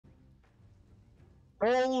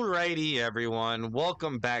Alrighty, everyone.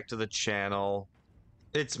 Welcome back to the channel.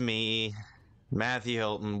 It's me, Matthew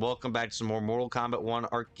Hilton. Welcome back to some more Mortal Kombat 1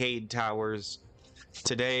 Arcade Towers.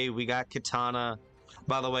 Today, we got Kitana.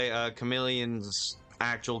 By the way, Chameleon's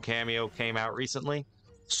actual cameo came out recently.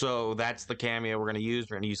 So that's the cameo we're going to use.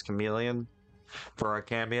 We're going to use Chameleon for our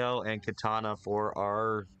cameo and Kitana for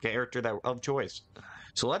our character of choice.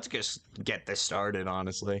 So let's just get this started,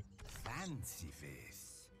 honestly. Fancy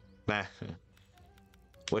face. Nah.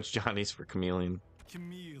 What's Johnny's for Chameleon?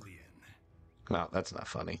 Chameleon. No, that's not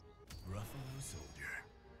funny. Ruffalo soldier.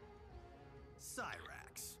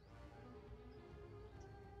 Cyrax.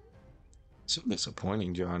 So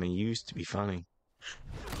disappointing, Johnny. You used to be funny.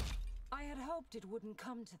 I had hoped it wouldn't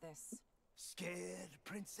come to this. Scared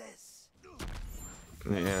princess.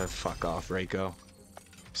 Yeah, fuck off, Reiko.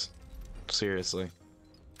 Seriously.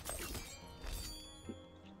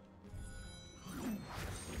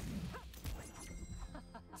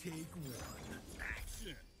 Take one.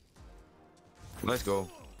 Action. Let's go.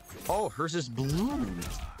 Oh, hers is blue.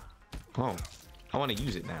 Oh, I want to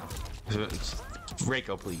use it now.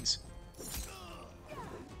 Reiko, please.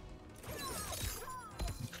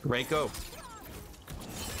 Reiko.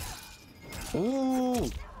 Ooh,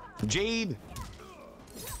 Jade.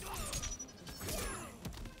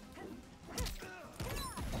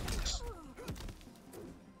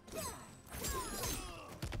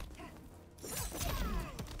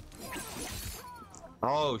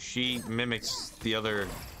 Oh, she mimics the other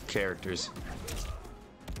characters.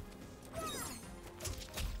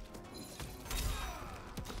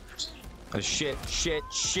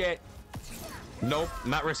 Shit. Nope,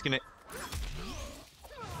 not risking it.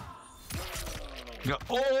 No.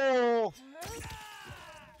 Oh!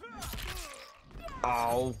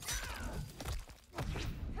 Ow.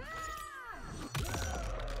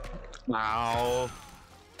 Ow.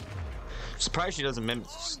 Surprised she doesn't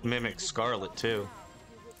mimic Scarlet, too.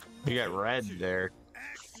 You got red there.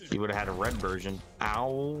 You would have had a red version.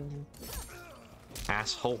 Ow.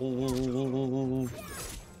 Asshole.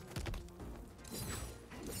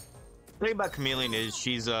 The thing about Chameleon is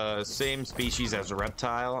she's same species as a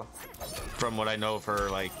reptile, from what I know of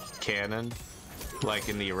her, like, canon, like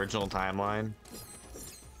in the original timeline.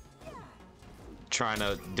 Trying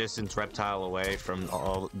to distance Reptile away from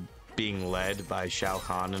all being led by Shao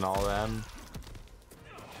Kahn and all them.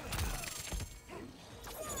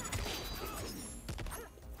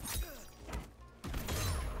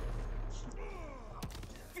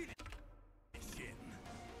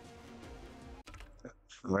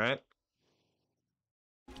 Right?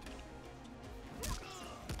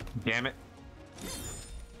 Damn it.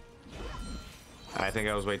 I think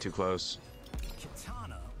I was way too close.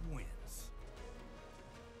 Kitana wins.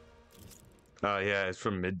 Oh yeah, it's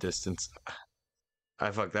from mid-distance.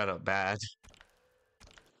 I fucked that up bad.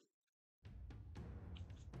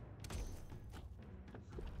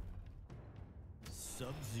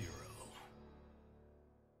 Sub-Zero.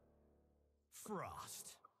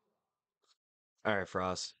 Frost. Alright,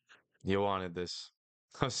 Frost. You wanted this.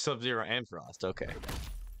 Sub-Zero and Frost, okay.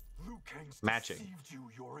 Liu Kang's Matching. deceived you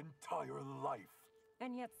your entire life.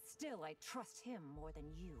 And yet still I trust him more than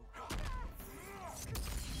you.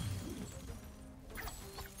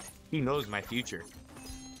 He knows my future.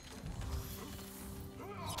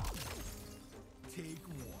 Take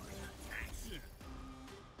one. Action.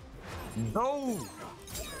 No!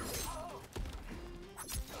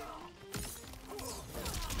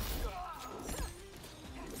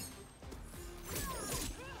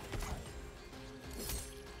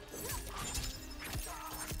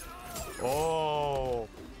 Oh!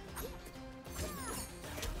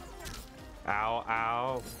 Ow,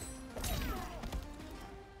 ow.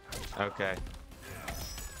 Okay.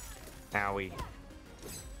 Owie.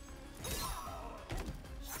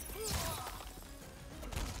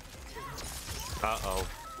 Uh-oh.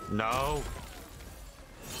 No!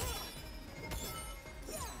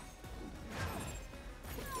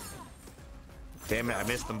 Damn it, I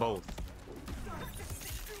missed them both.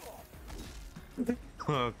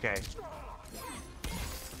 Okay.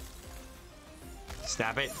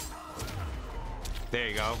 Stab it. There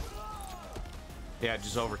you go. Yeah,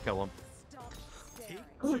 just overkill him. Stop Take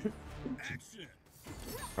staring. two. Action.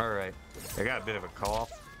 Alright. I got a bit of a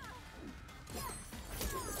cough.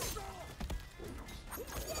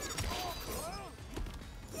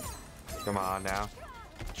 Come on now.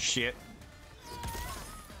 Shit.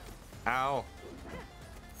 Ow.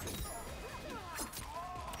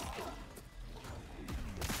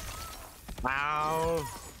 Ow.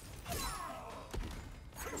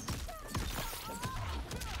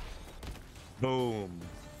 Boom.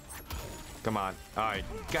 Come on. Alright.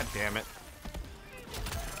 God damn it.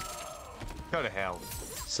 Go to hell,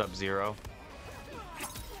 Sub-Zero.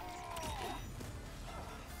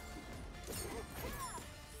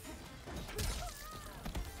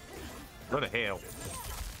 Go to hell.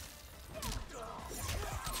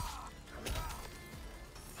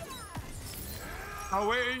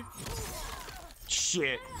 Away!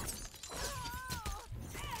 Shit.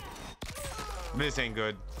 This ain't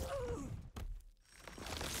good.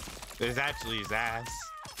 This actually his ass.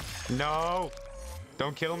 No!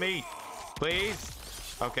 Don't kill me. Please?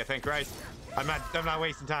 Okay, thank Christ. I'm not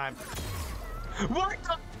wasting time. What?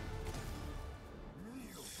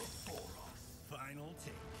 Final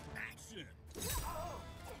take. Action.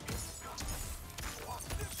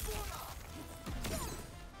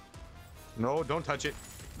 No, don't touch it.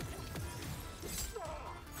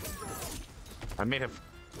 I'm made of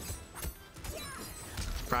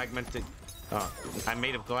fragmented. Oh, I'm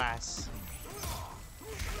made of glass.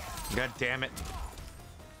 God damn it.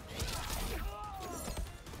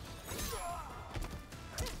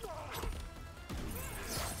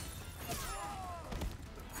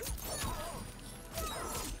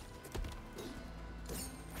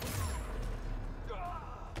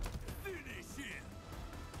 Finish him.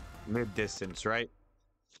 Mid distance, right?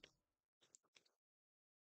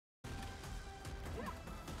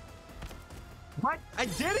 What? I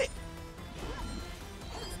did it!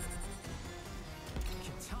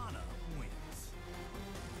 Kitana wins.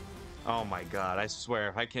 Oh my god, I swear,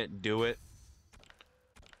 if I can't do it.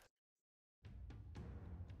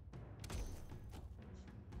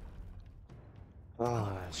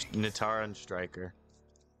 Ah, Natara and Striker.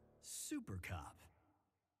 Super Cop.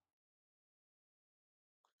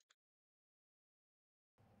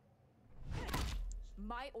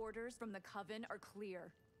 My orders from the Coven are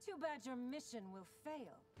clear. Too bad your mission will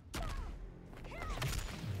fail.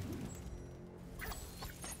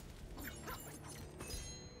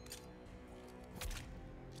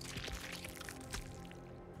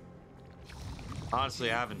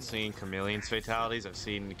 Honestly, I haven't seen Chameleon's fatalities. I've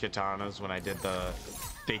seen Kitana's when I did the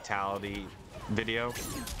fatality video.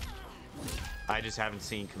 I just haven't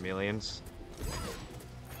seen Chameleon's.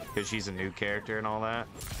 Because she's a new character and all that.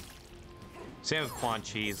 Same with Quan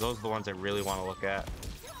Chi's. Those are the ones I really want to look at.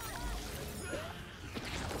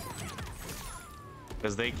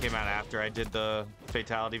 Because they came out after I did the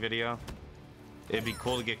fatality video. It'd be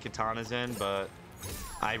cool to get Kitana's in, but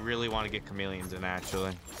I really want to get Chameleon's in,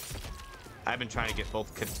 actually. I've been trying to get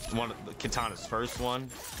both Kitana's first one.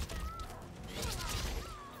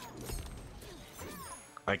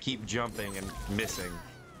 I keep jumping and missing.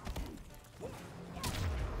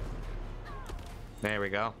 There we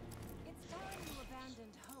go. It's time you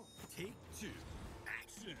abandoned hope. Take 2.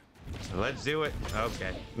 Action. Let's do it.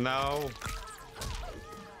 Okay. No.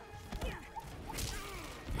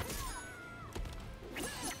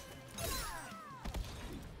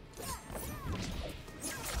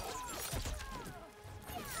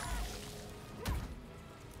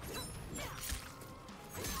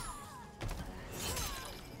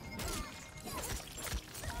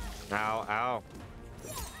 Ow, ow.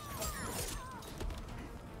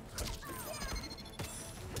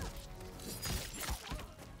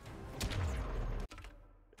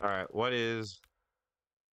 All right, what is...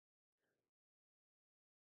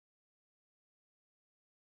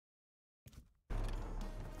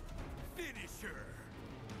 Finisher.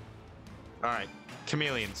 All right,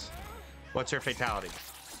 Chameleons. What's her fatality?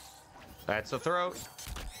 That's the throat.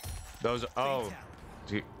 Those... Oh.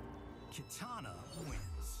 Fatality. Kitana wins.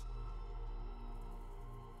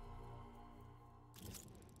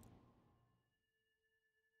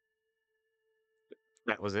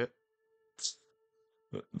 That was it.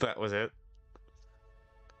 That was it.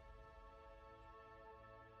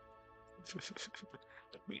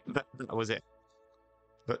 That was it.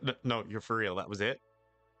 No, you're for real. That was it.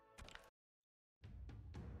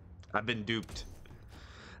 I've been duped.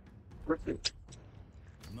 Melina.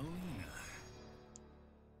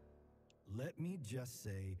 Let me just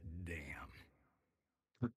say, damn.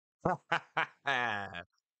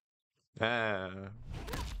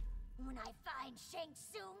 When I find Shang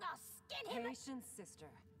Tsung, I'll skin him. Patience, sister.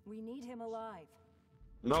 We need him alive.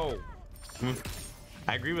 No.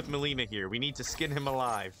 I agree with Melina here. We need to skin him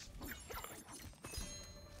alive.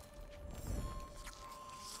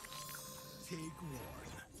 Take 1.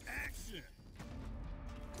 Action.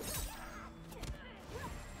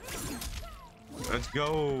 Let's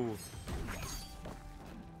go.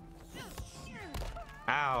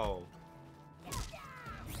 Ow.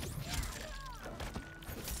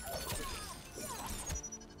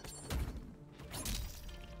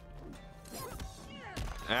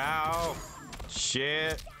 Ow.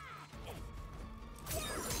 Shit.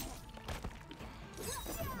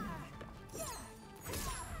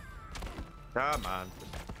 Come on.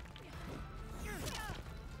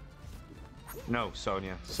 No,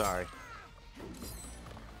 Sonya. Sorry.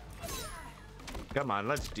 Come on,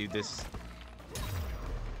 let's do this.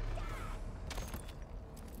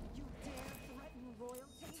 You dare threaten royalty?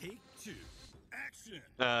 Take 2. Action.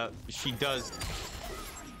 She does.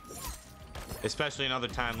 Especially in other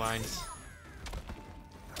timelines.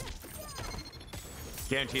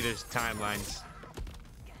 Guarantee there's timelines.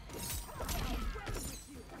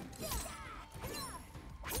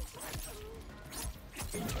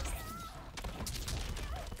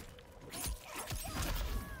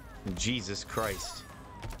 Jesus Christ.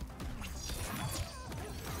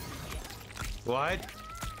 What?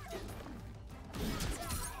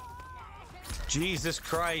 Jesus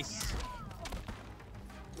Christ.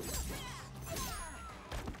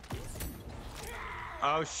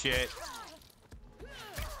 Oh shit.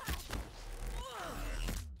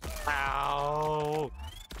 Ow.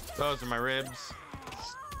 Those are my ribs.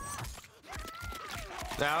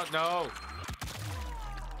 No, no.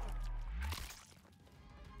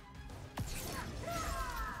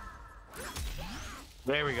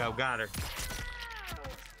 There we go, got her.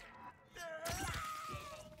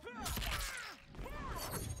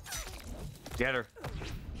 Get her.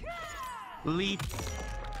 Leap.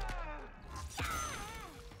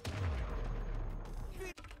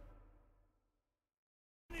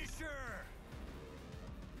 Finisher.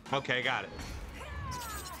 Okay, got it.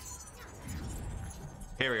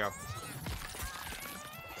 Here we go.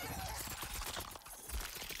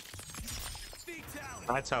 Fatality.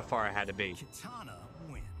 That's how far I had to be. Kitana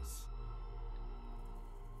wins.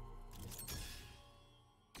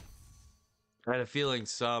 I had a feeling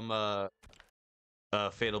some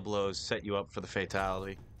fatal blows set you up for the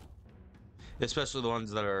fatality. Especially the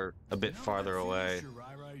ones that are a bit farther away.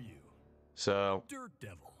 So Dirt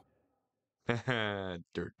Devil.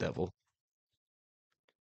 Dirt Devil.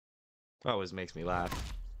 Always makes me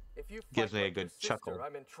laugh. If you Gives fight me a like your good chuckle. sister,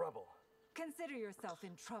 I'm in trouble. Consider yourself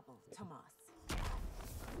in trouble, Tomas.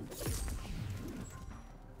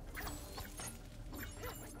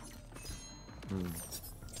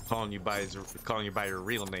 Calling you by your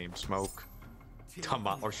real name, Smoke.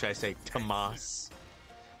 Tomas, or should I say Tomas?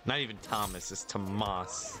 Not even Thomas, it's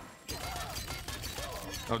Tomas.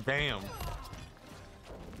 Oh damn.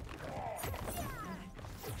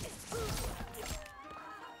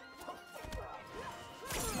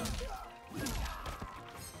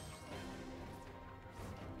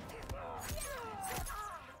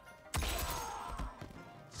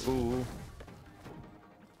 Ooh.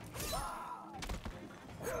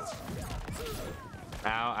 Ow,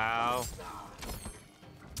 ow.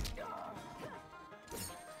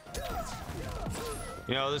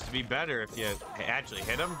 You know, this would be better if you actually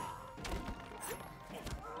hit him.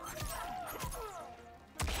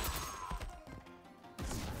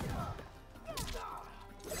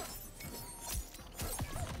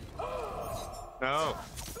 Oh.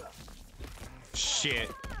 Shit.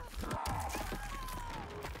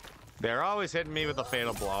 They're always hitting me with a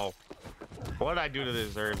fatal blow. What did I do to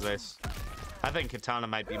deserve this? I think Kitana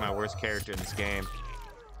might be my worst character in this game.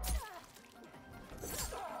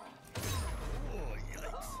 Oh,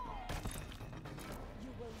 yikes. You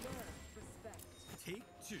will learn respect. Take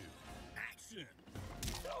 2. Action.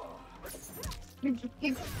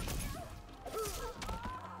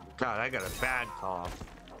 God, I got a bad cough.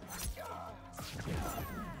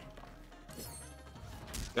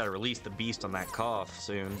 Gotta release the beast on that cough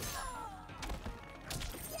soon.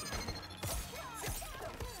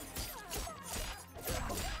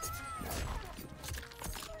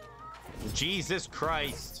 Jesus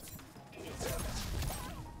Christ.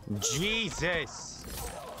 Jesus.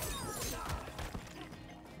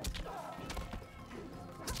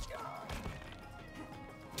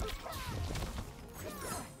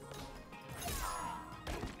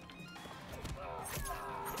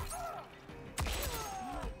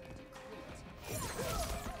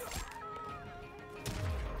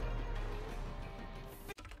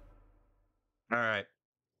 All right.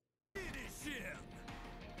 Finish him.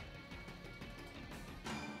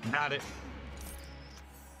 Got it.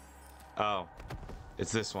 Oh,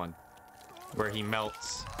 it's this one where he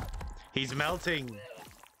melts. He's melting.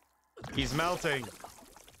 He's melting.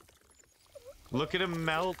 Look at him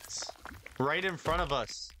melt right in front of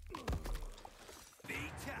us.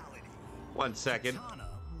 Fatality. 1 second. Kitana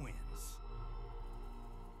wins.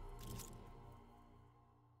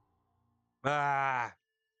 Ah.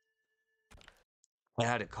 I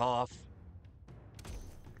had a cough.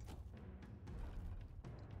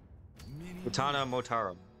 Mini Kitana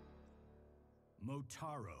Motaro.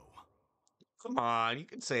 Motaro. Come on, you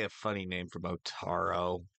can say a funny name for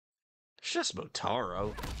Motaro. It's just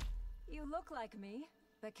Motaro. You look like me,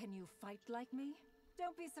 but can you fight like me?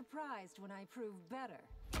 Don't be surprised when I prove better.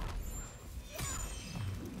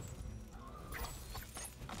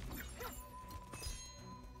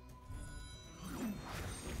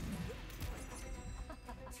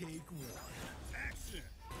 Take one. Action.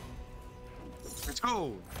 Let's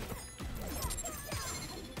go.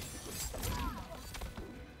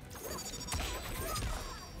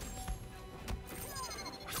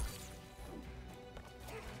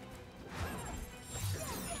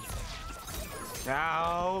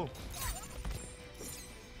 Ow.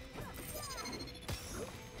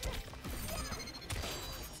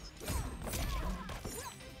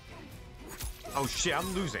 Oh shit,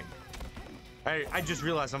 I'm losing. I just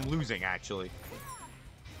realized I'm losing, actually.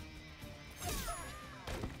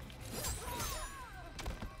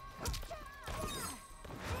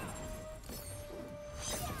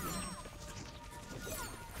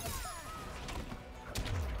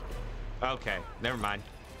 Okay, never mind.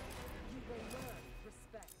 You will learn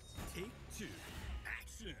respect. Take two.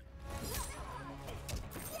 Action.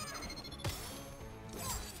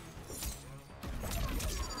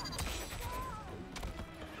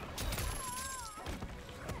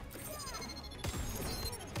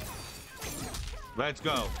 Let's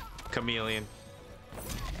go, chameleon.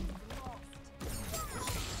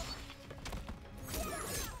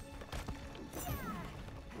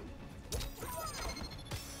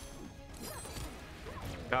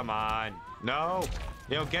 Come on. No.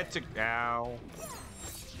 You don't get to. Ow.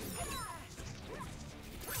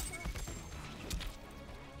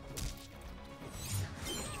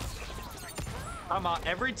 Come on.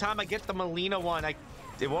 Every time I get the Melina one,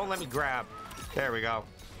 it won't let me grab. There we go.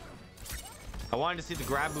 I wanted to see the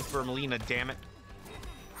grab move for Melina, damn it.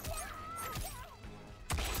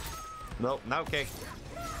 Nope, not okay.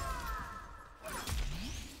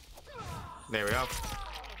 There we go.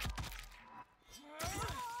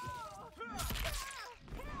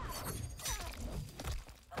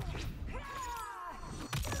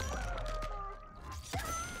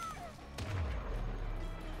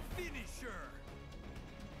 Finisher.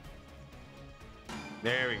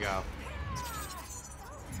 There we go.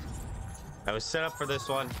 I was set up for this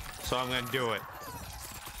one, so I'm gonna do it.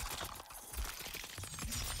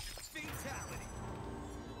 Fatality.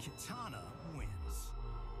 Kitana wins.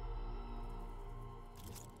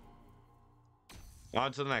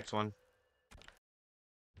 On to the next one.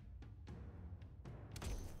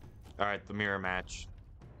 All right, the mirror match.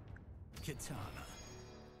 Kitana.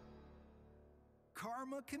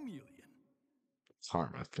 Karma Chameleon.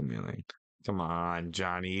 Karma chameleon. Come on,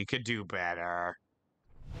 Johnny, you could do better.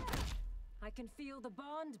 I can feel the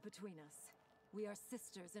bond between us. We are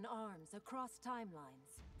sisters in arms across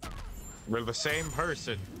timelines. We're the same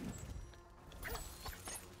person.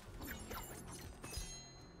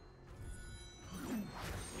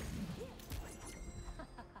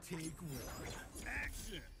 Take one.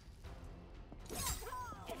 Action.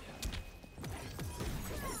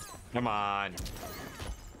 Come on.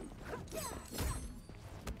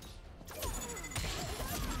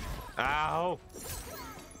 Ow.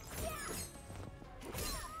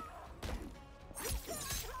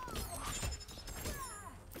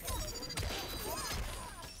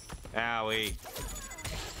 Owie.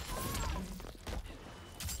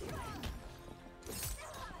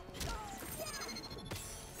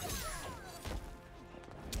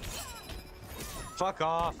 Fuck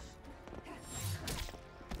off.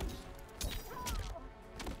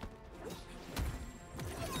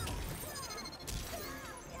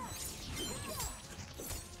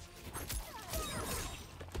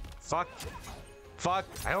 Fuck. Fuck.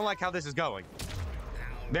 I don't like how this is going.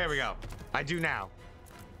 There we go. I do now.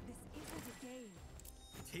 This isn't a game.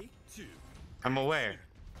 Take two. I'm aware.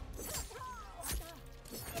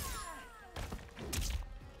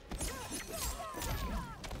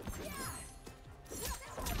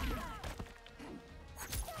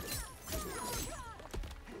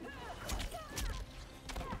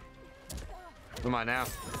 Come on now.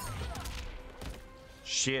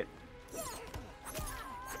 Shit.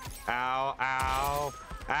 Ow, ow,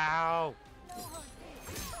 ow.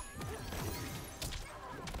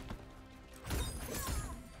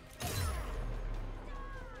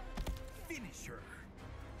 Finisher.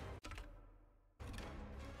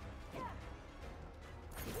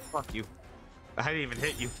 Fuck you. I didn't even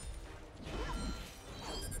hit you.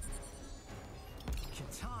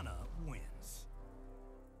 Kitana wins.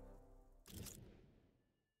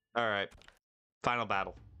 All right. Final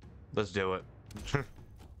battle. Let's do it.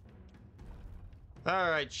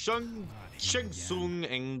 Alright, Shang Tsung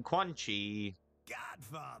and Quan Chi.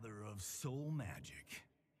 Godfather of soul magic.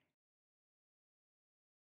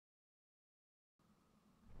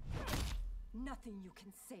 Nothing you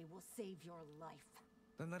can say will save your life.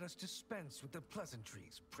 Then let us dispense with the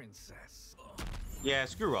pleasantries, princess. Yeah,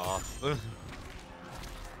 screw off.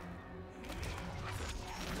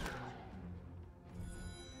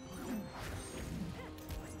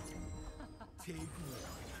 Take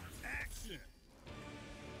one. Action.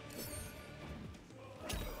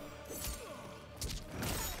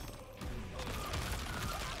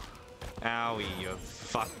 Owie, you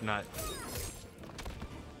fucknut.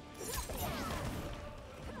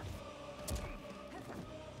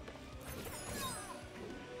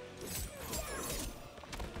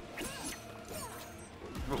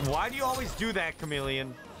 Why do you always do that,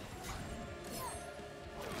 Chameleon?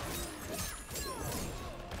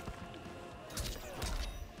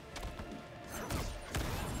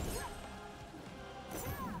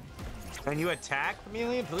 Can you attack,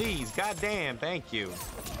 Chameleon? Please, goddamn, thank you.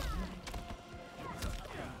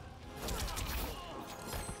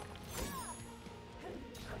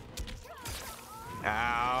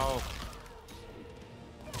 Ow.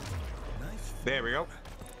 Nice. There we go.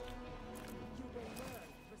 You will learn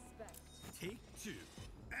respect. Take two.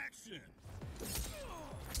 Action.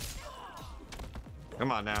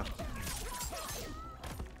 Come on now.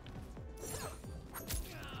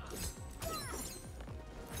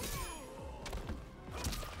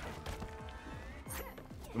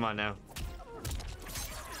 Come on now.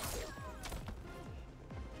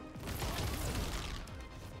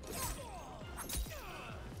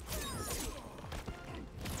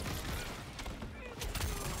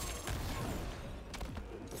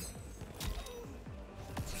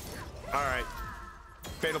 All right.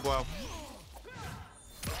 Fatal blow.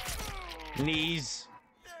 Knees.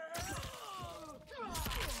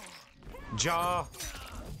 Jaw.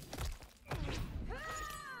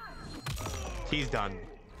 He's done.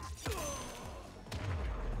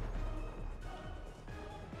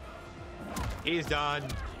 He's done.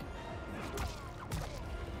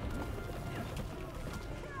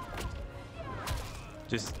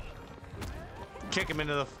 Just kick him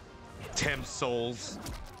into the temp souls.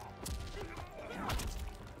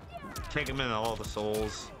 Kick him into all the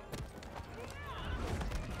souls.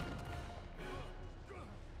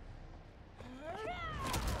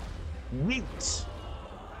 Neat.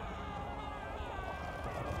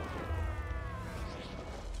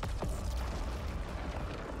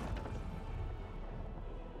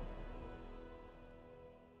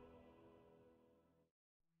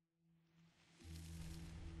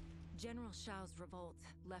 General Shao's revolt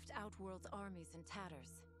left Outworld's armies in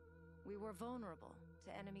tatters. We were vulnerable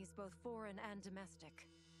to enemies both foreign and domestic.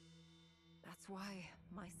 That's why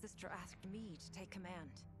my sister asked me to take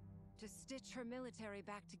command, to stitch her military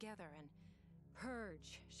back together and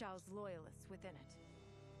purge Shao's loyalists within it.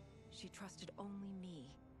 She trusted only me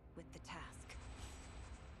with the task.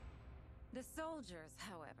 The soldiers,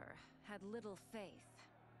 however, had little faith.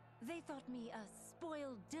 They thought me a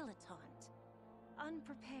spoiled dilettante,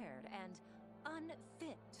 unprepared and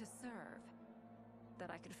unfit to serve. That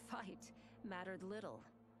I could fight mattered little.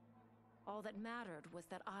 All that mattered was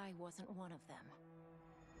that I wasn't one of them.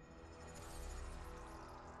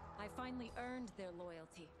 I finally earned their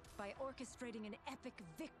loyalty by orchestrating an epic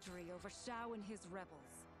victory over Shao and his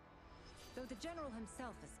rebels. Though the general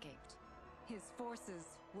himself escaped, his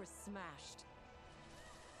forces were smashed.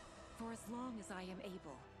 For as long as I am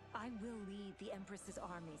able, I will lead the Empress's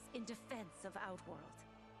armies in defense of Outworld.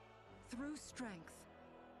 Through strength,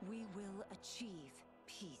 we will achieve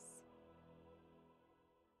peace.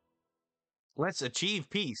 Let's achieve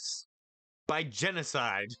peace by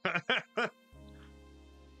genocide.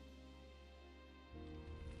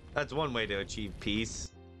 That's one way to achieve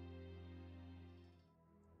peace.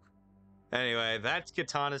 Anyway, that's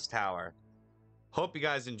Kitana's Tower. Hope you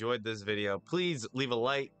guys enjoyed this video. Please leave a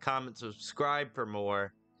like, comment, subscribe for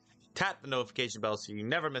more. Tap the notification bell so you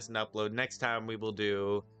never miss an upload. Next time we will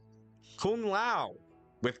do Kung Lao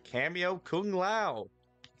with cameo Kung Lao.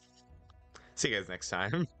 See you guys next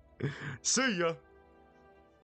time. See ya.